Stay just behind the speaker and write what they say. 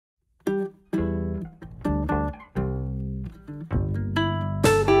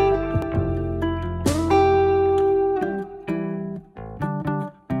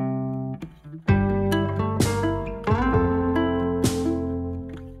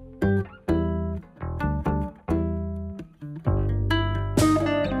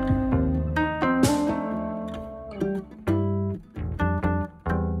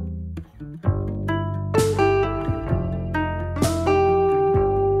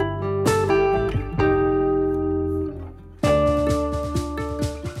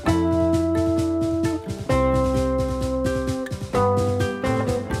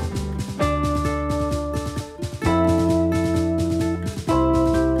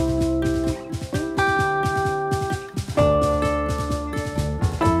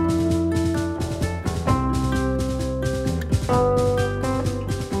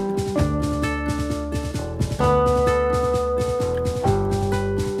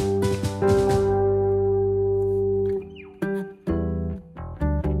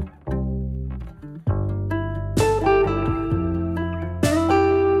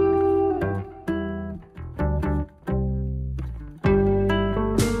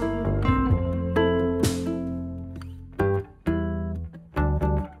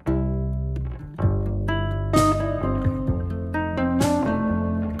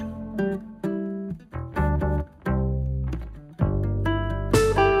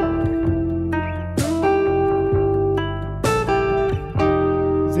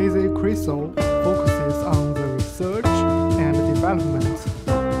Crystal focuses on the research and development,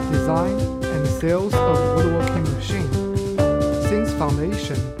 design and sales of woodworking machines. Since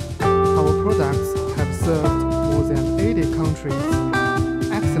foundation, our products have served more than 80 countries.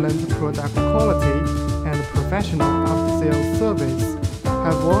 Excellent product quality and professional after-sales service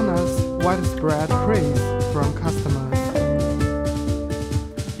have won us widespread praise from customers.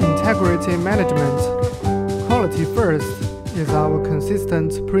 Integrity management. Quality first is our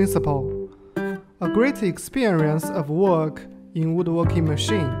consistent principle. A great experience of work in woodworking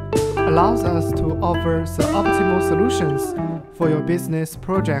machine allows us to offer the optimal solutions for your business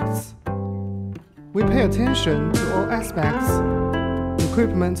projects. We pay attention to all aspects: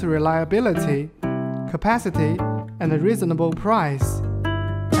 equipment reliability, capacity, and a reasonable price,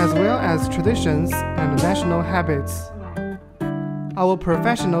 as well as traditions and national habits. Our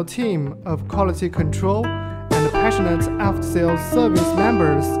professional team of quality control and passionate after-sales service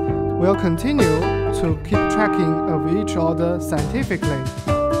members will continue to keep tracking of each order scientifically,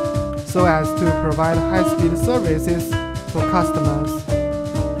 so as to provide high-speed services for customers.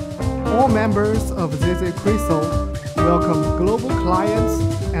 All members of ZZ Crystal welcome global clients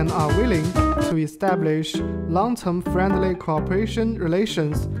and are willing to establish long-term friendly cooperation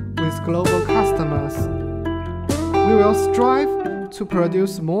relations with global customers. We will strive to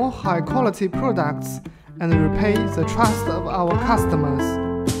produce more high-quality products and repay the trust of our customers.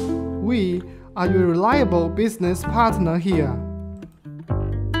 We are your reliable business partner here.